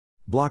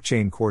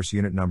Blockchain Course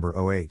Unit Number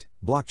 08,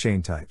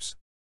 Blockchain Types.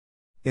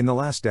 In the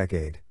last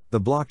decade, the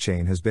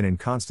blockchain has been in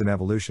constant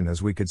evolution,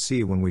 as we could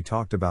see when we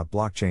talked about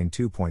Blockchain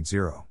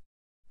 2.0.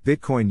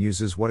 Bitcoin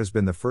uses what has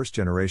been the first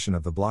generation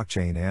of the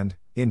blockchain and,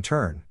 in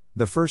turn,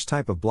 the first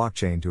type of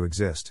blockchain to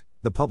exist,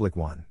 the public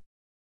one.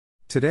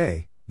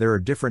 Today, there are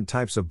different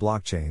types of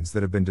blockchains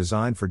that have been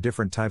designed for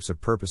different types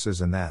of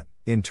purposes and that,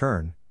 in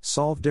turn,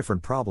 solve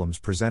different problems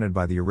presented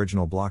by the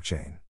original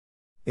blockchain.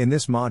 In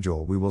this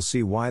module we will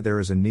see why there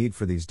is a need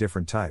for these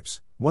different types,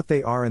 what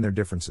they are and their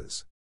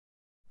differences.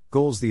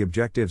 Goals. The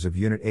objectives of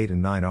Unit 8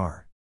 and 9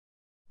 are: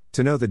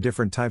 to know the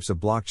different types of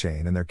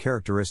blockchain and their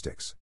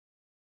characteristics,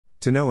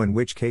 to know in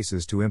which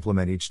cases to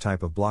implement each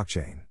type of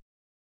blockchain,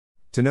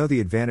 to know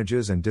the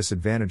advantages and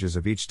disadvantages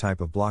of each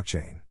type of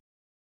blockchain,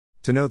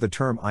 to know the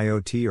term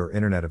IoT or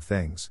Internet of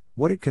Things,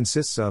 what it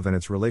consists of and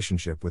its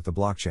relationship with the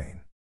blockchain,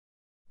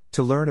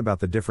 to learn about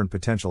the different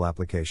potential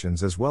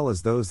applications as well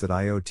as those that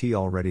IoT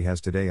already has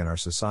today in our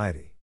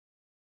society.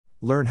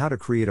 Learn how to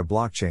create a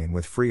blockchain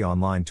with free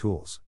online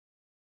tools.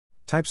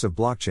 Types of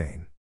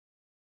blockchain.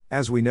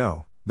 As we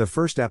know, the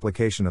first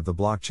application of the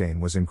blockchain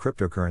was in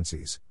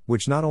cryptocurrencies,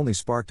 which not only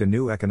sparked a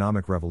new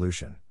economic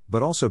revolution,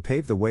 but also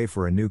paved the way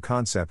for a new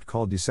concept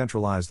called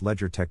decentralized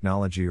ledger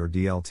technology or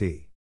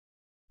DLT.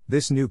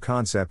 This new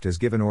concept has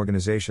given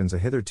organizations a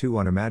hitherto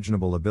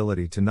unimaginable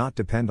ability to not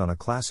depend on a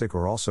classic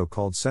or also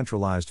called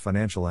centralized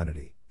financial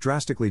entity,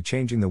 drastically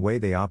changing the way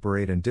they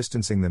operate and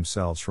distancing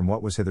themselves from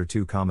what was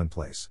hitherto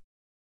commonplace.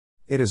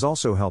 It has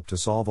also helped to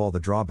solve all the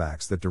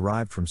drawbacks that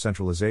derived from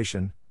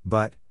centralization,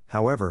 but,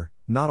 however,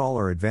 not all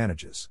are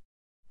advantages.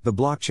 The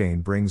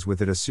blockchain brings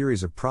with it a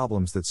series of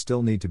problems that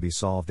still need to be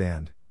solved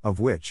and, of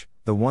which,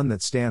 the one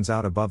that stands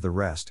out above the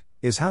rest,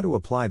 is how to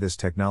apply this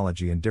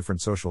technology in different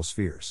social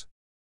spheres.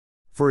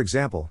 For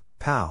example,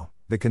 POW,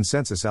 the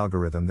consensus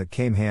algorithm that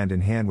came hand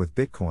in hand with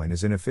Bitcoin,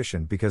 is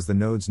inefficient because the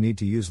nodes need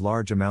to use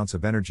large amounts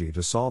of energy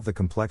to solve the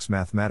complex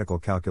mathematical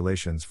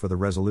calculations for the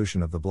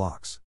resolution of the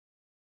blocks.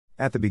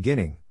 At the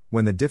beginning,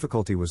 when the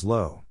difficulty was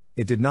low,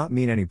 it did not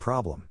mean any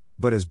problem,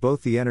 but as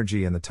both the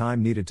energy and the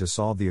time needed to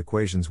solve the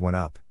equations went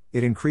up,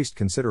 it increased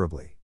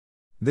considerably.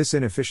 This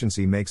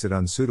inefficiency makes it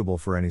unsuitable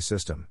for any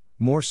system,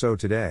 more so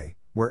today,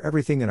 where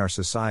everything in our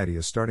society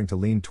is starting to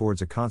lean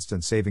towards a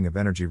constant saving of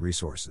energy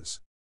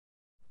resources.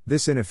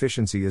 This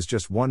inefficiency is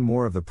just one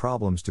more of the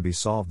problems to be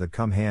solved that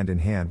come hand in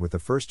hand with the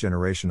first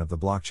generation of the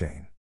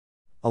blockchain.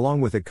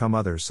 Along with it come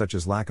others such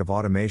as lack of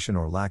automation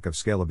or lack of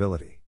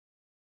scalability.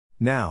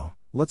 Now,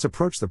 let's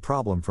approach the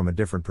problem from a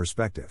different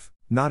perspective.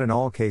 Not in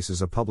all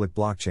cases a public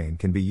blockchain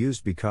can be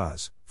used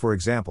because, for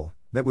example,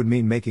 that would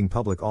mean making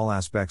public all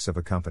aspects of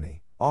a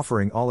company,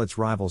 offering all its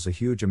rivals a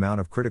huge amount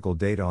of critical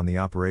data on the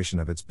operation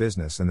of its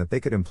business and that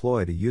they could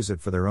employ to use it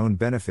for their own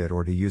benefit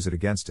or to use it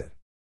against it.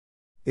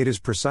 It is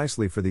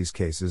precisely for these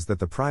cases that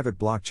the private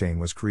blockchain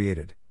was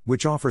created,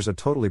 which offers a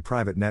totally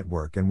private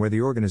network and where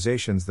the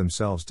organizations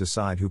themselves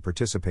decide who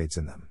participates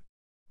in them.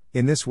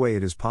 In this way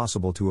it is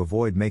possible to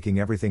avoid making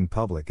everything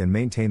public and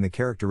maintain the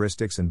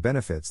characteristics and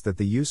benefits that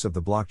the use of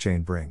the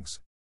blockchain brings.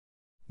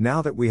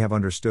 Now that we have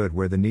understood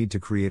where the need to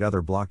create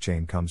other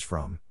blockchain comes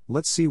from,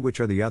 let's see which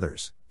are the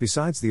others,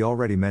 besides the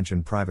already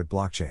mentioned private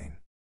blockchain.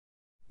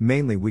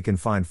 Mainly we can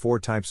find four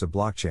types of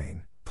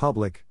blockchain: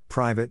 public,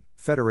 private,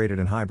 federated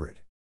and hybrid.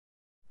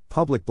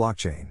 Public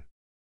blockchain.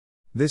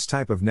 This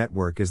type of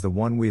network is the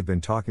one we have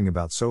been talking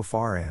about so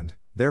far and,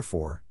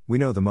 therefore, we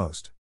know the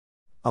most.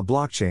 A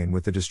blockchain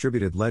with the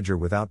distributed ledger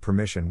without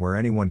permission where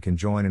anyone can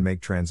join and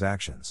make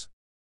transactions.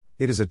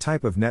 It is a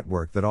type of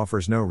network that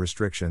offers no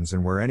restrictions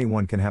and where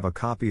anyone can have a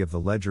copy of the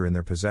ledger in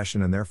their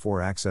possession and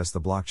therefore access the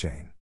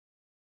blockchain.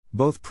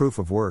 Both proof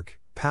of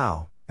work,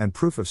 POW, and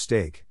proof of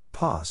stake,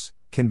 POS,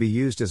 can be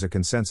used as a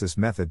consensus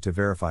method to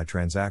verify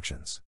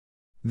transactions.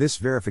 This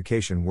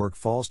verification work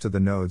falls to the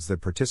nodes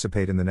that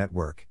participate in the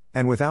network,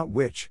 and without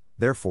which,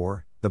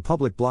 therefore, the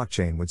public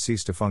blockchain would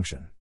cease to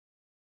function.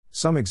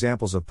 Some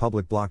examples of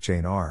public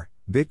blockchain are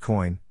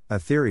Bitcoin,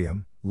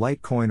 Ethereum,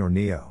 Litecoin or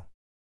Neo.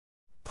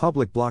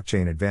 Public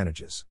blockchain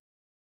advantages.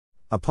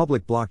 A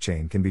public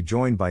blockchain can be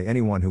joined by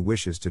anyone who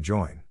wishes to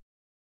join.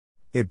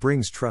 It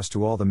brings trust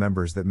to all the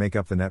members that make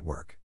up the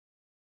network.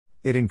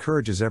 It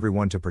encourages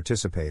everyone to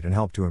participate and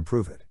help to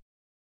improve it.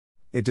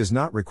 It does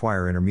not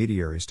require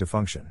intermediaries to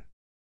function.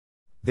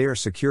 They are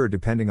secure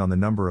depending on the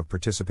number of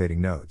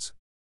participating nodes.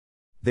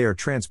 They are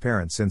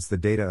transparent since the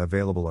data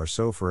available are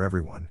so for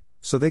everyone,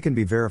 so they can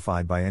be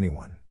verified by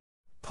anyone.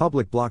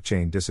 Public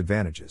blockchain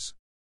disadvantages.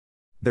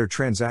 Their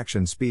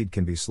transaction speed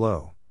can be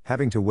slow,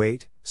 having to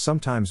wait,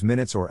 sometimes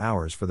minutes or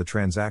hours for the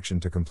transaction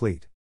to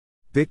complete.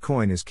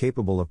 Bitcoin is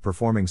capable of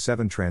performing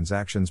 7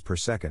 transactions per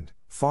second,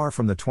 far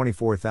from the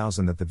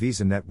 24,000 that the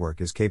Visa network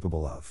is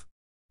capable of.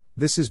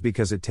 This is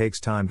because it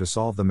takes time to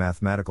solve the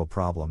mathematical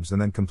problems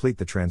and then complete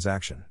the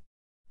transaction.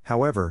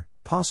 However,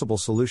 possible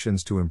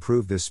solutions to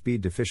improve this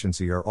speed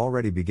deficiency are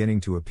already beginning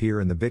to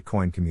appear in the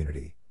Bitcoin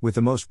community, with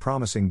the most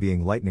promising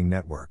being Lightning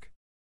Network.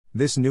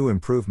 This new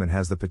improvement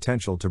has the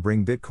potential to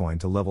bring Bitcoin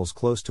to levels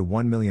close to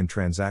 1 million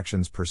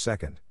transactions per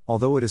second,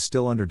 although it is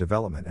still under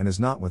development and is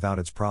not without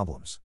its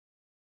problems.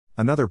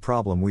 Another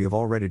problem we have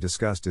already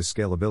discussed is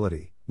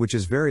scalability, which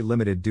is very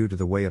limited due to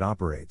the way it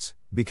operates,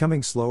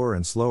 becoming slower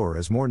and slower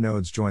as more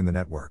nodes join the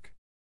network.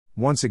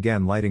 Once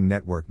again, Lightning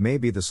Network may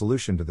be the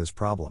solution to this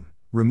problem,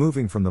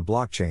 removing from the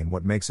blockchain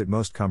what makes it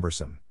most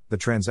cumbersome, the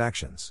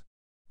transactions.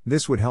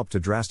 This would help to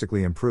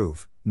drastically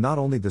improve, not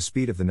only the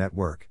speed of the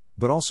network,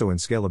 but also in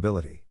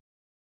scalability.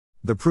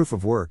 The proof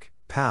of work,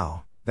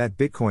 POW, that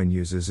Bitcoin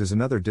uses is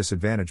another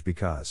disadvantage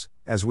because,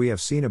 as we have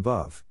seen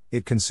above,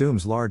 it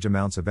consumes large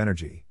amounts of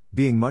energy,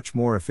 being much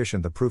more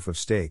efficient than proof of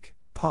stake,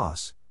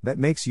 POS, that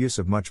makes use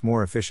of much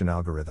more efficient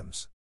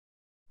algorithms.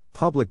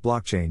 Public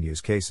blockchain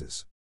use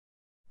cases.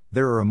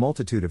 There are a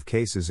multitude of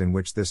cases in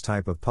which this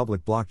type of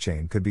public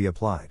blockchain could be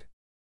applied.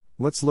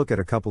 Let's look at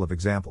a couple of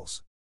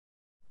examples.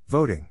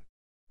 Voting.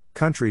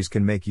 Countries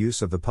can make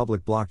use of the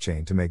public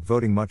blockchain to make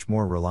voting much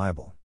more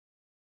reliable.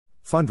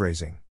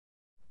 Fundraising.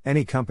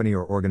 Any company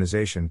or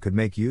organization could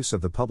make use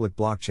of the public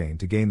blockchain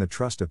to gain the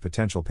trust of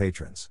potential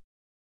patrons.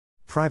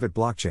 Private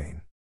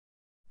blockchain.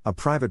 A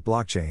private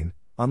blockchain,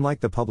 unlike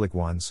the public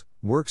ones,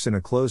 works in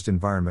a closed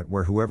environment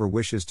where whoever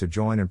wishes to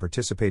join and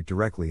participate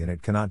directly in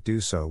it cannot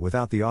do so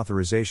without the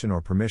authorization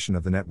or permission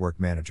of the network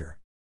manager.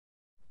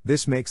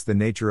 This makes the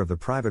nature of the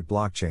private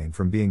blockchain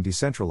from being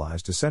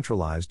decentralized to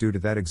centralized due to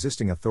that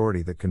existing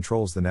authority that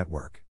controls the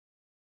network.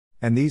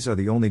 And these are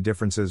the only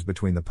differences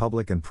between the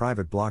public and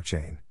private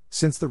blockchain,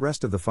 since the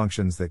rest of the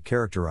functions that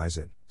characterize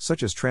it,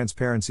 such as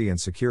transparency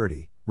and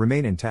security,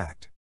 remain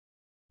intact.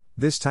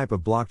 This type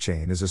of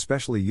blockchain is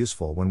especially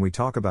useful when we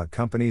talk about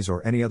companies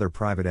or any other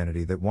private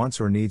entity that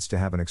wants or needs to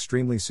have an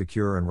extremely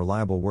secure and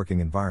reliable working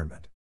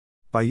environment.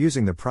 By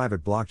using the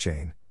private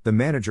blockchain, the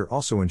manager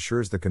also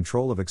ensures the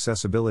control of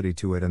accessibility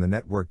to it and the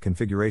network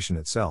configuration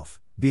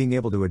itself, being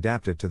able to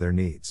adapt it to their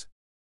needs.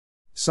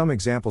 Some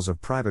examples of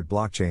private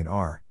blockchain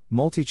are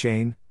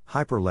multi-chain,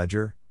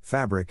 Hyperledger,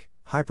 Fabric,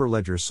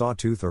 Hyperledger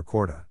Sawtooth or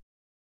Corda.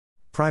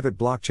 Private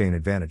blockchain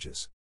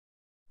advantages.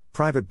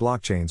 Private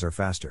blockchains are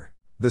faster.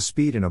 The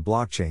speed in a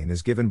blockchain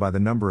is given by the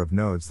number of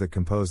nodes that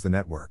compose the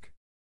network.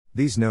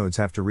 These nodes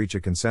have to reach a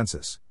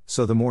consensus,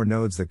 so the more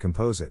nodes that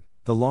compose it,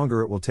 the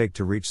longer it will take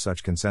to reach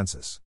such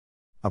consensus.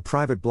 A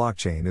private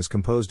blockchain is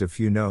composed of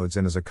few nodes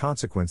and as a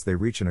consequence they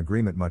reach an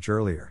agreement much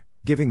earlier,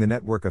 giving the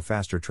network a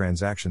faster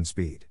transaction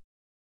speed.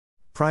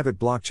 Private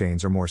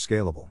blockchains are more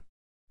scalable.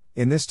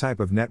 In this type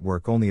of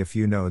network only a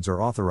few nodes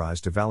are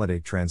authorized to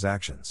validate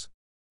transactions.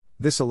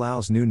 This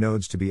allows new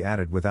nodes to be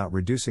added without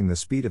reducing the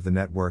speed of the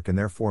network and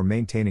therefore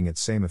maintaining its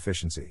same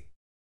efficiency.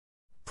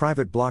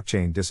 Private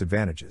blockchain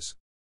disadvantages.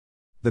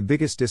 The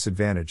biggest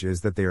disadvantage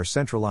is that they are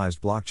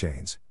centralized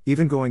blockchains,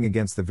 even going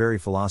against the very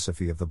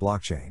philosophy of the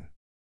blockchain.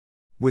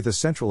 With a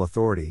central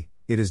authority,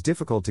 it is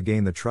difficult to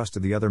gain the trust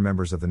of the other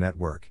members of the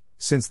network,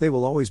 since they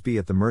will always be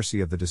at the mercy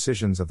of the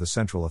decisions of the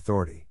central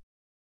authority.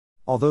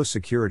 Although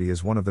security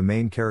is one of the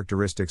main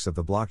characteristics of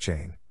the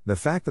blockchain, the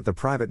fact that the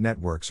private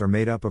networks are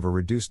made up of a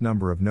reduced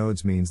number of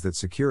nodes means that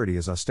security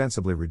is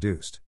ostensibly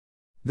reduced.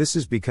 This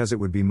is because it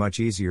would be much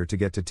easier to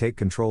get to take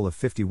control of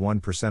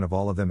 51% of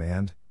all of them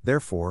and,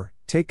 therefore,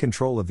 take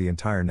control of the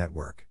entire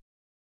network.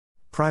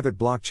 Private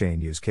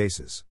blockchain use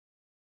cases.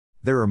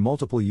 There are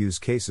multiple use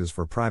cases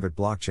for private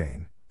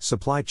blockchain: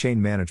 supply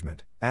chain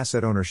management,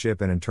 asset ownership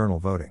and internal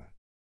voting.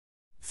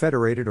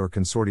 Federated or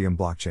consortium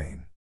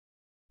blockchain.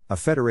 A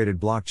federated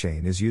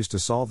blockchain is used to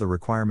solve the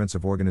requirements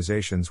of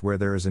organizations where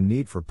there is a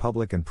need for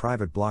public and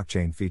private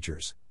blockchain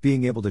features,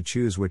 being able to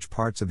choose which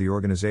parts of the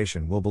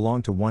organization will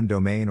belong to one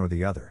domain or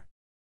the other.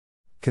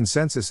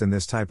 Consensus in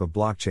this type of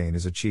blockchain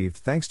is achieved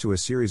thanks to a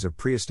series of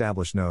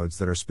pre-established nodes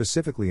that are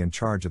specifically in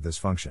charge of this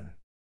function.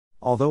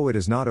 Although it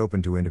is not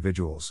open to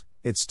individuals,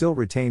 it still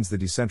retains the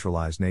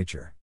decentralized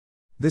nature.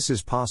 This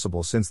is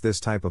possible since this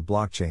type of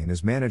blockchain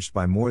is managed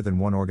by more than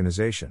one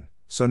organization,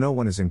 so no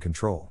one is in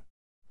control.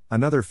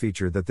 Another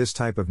feature that this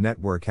type of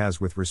network has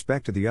with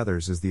respect to the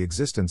others is the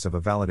existence of a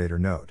validator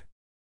node.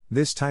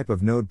 This type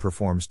of node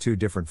performs two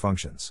different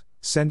functions: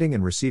 sending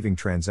and receiving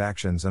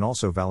transactions and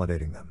also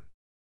validating them.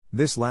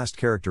 This last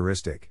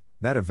characteristic,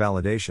 that of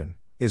validation,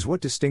 is what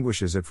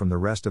distinguishes it from the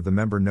rest of the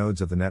member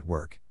nodes of the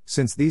network,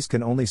 since these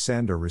can only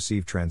send or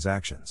receive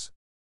transactions.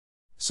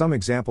 Some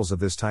examples of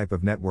this type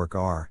of network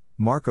are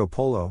Marco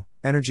Polo,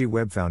 Energy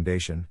Web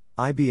Foundation,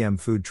 IBM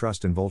Food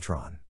Trust and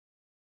Voltron.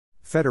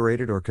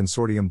 Federated or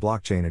consortium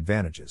blockchain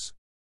advantages.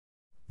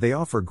 They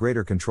offer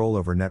greater control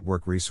over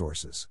network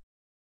resources.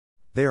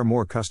 They are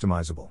more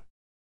customizable.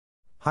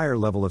 Higher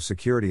level of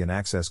security and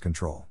access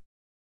control.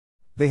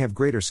 They have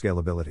greater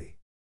scalability.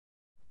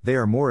 They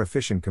are more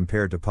efficient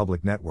compared to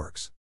public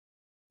networks.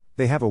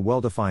 They have a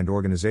well-defined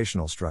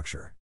organizational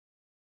structure.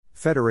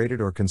 Federated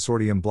or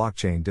consortium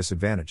blockchain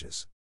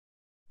disadvantages.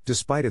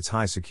 Despite its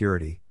high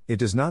security, it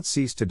does not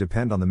cease to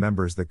depend on the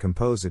members that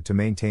compose it to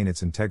maintain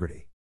its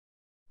integrity.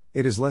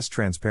 It is less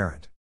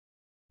transparent.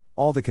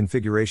 All the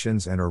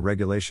configurations and/or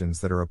regulations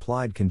that are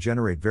applied can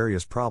generate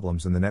various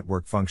problems in the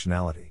network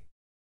functionality.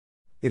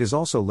 It is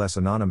also less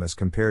anonymous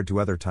compared to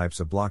other types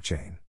of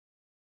blockchain.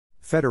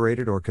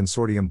 Federated or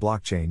consortium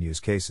blockchain use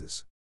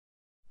cases.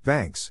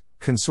 Banks,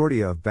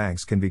 Consortia of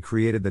banks can be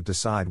created that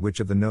decide which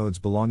of the nodes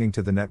belonging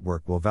to the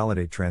network will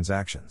validate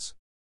transactions.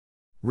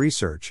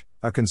 Research: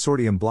 a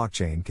consortium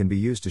blockchain can be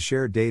used to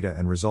share data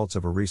and results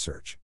of a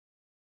research.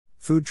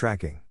 Food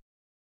tracking.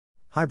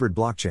 Hybrid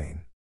blockchain.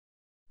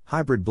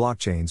 Hybrid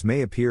blockchains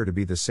may appear to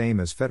be the same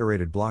as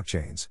federated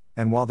blockchains,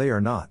 and while they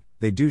are not,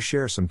 they do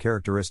share some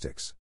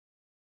characteristics.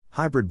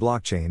 Hybrid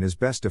blockchain is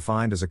best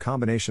defined as a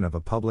combination of a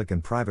public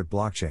and private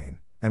blockchain,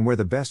 and where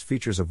the best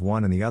features of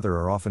one and the other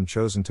are often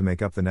chosen to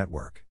make up the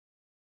network.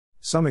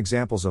 Some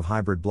examples of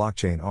hybrid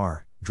blockchain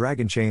are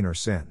Dragon Chain or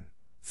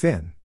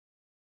Fin.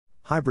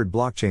 Hybrid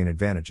blockchain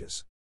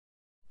advantages.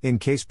 In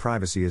case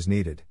privacy is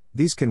needed,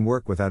 these can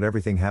work without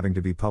everything having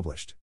to be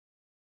published.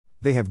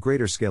 They have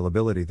greater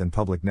scalability than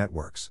public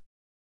networks.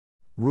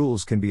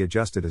 Rules can be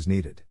adjusted as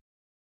needed.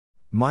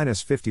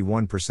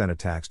 -51%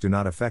 attacks do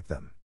not affect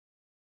them.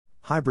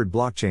 Hybrid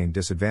blockchain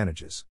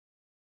disadvantages.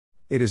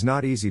 It is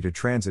not easy to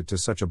transit to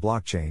such a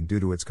blockchain due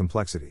to its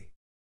complexity.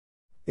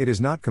 It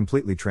is not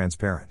completely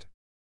transparent.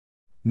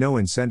 No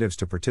incentives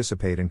to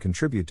participate and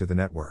contribute to the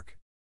network.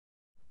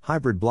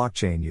 Hybrid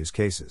blockchain use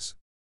cases.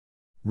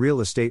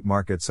 Real estate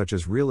markets such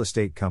as real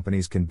estate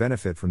companies can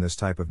benefit from this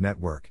type of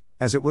network,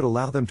 as it would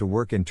allow them to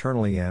work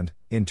internally and,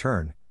 in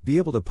turn, be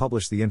able to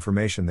publish the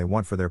information they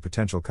want for their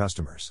potential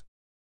customers.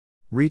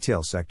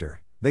 Retail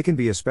sector: they can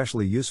be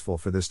especially useful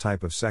for this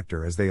type of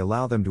sector as they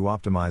allow them to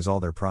optimize all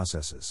their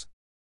processes.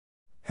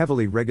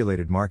 Heavily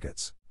regulated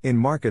markets: in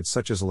markets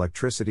such as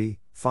electricity,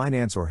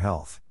 finance or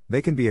health,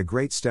 they can be a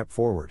great step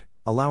forward,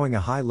 allowing a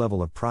high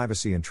level of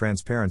privacy and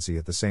transparency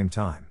at the same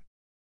time.